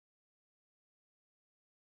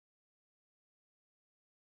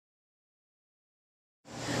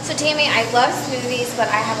Tammi, I love smoothies, but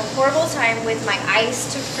I have a horrible time with my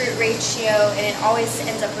ice to fruit ratio, and it always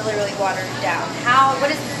ends up really, really watered down.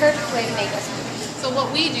 What is the perfect way to make a smoothie? So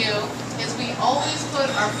what we do is we always put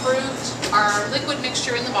our fruit, our liquid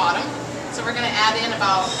mixture in the bottom. So we're going to add in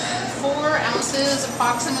about 4 ounces,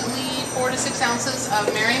 approximately 4 to 6 ounces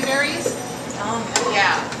of marionberries.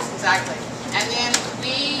 Yeah, exactly. And then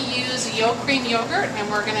we use yolk cream yogurt, and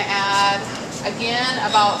we're going to add, again,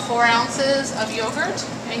 about 4 ounces of yogurt.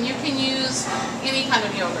 And you can use any kind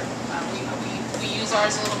of yogurt. We use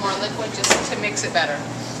ours a little more liquid just to mix it better.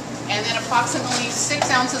 And then approximately 6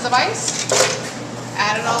 ounces of ice.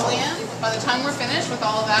 Add it all in. By the time we're finished with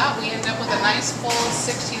all of that, we end up with a nice full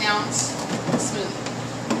 16-ounce smoothie.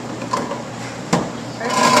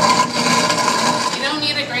 Perfect. You don't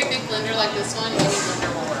need a great big blender like this one. Any blender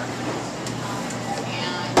will work.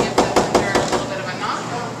 And give the blender a little bit of a knock.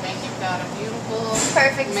 And you've got a beautiful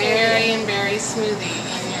perfect marionberry smoothie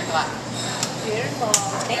in your glass. Beautiful.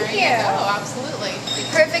 Thank you. you. There you go. Absolutely. The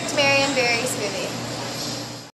perfect marionberry smoothie.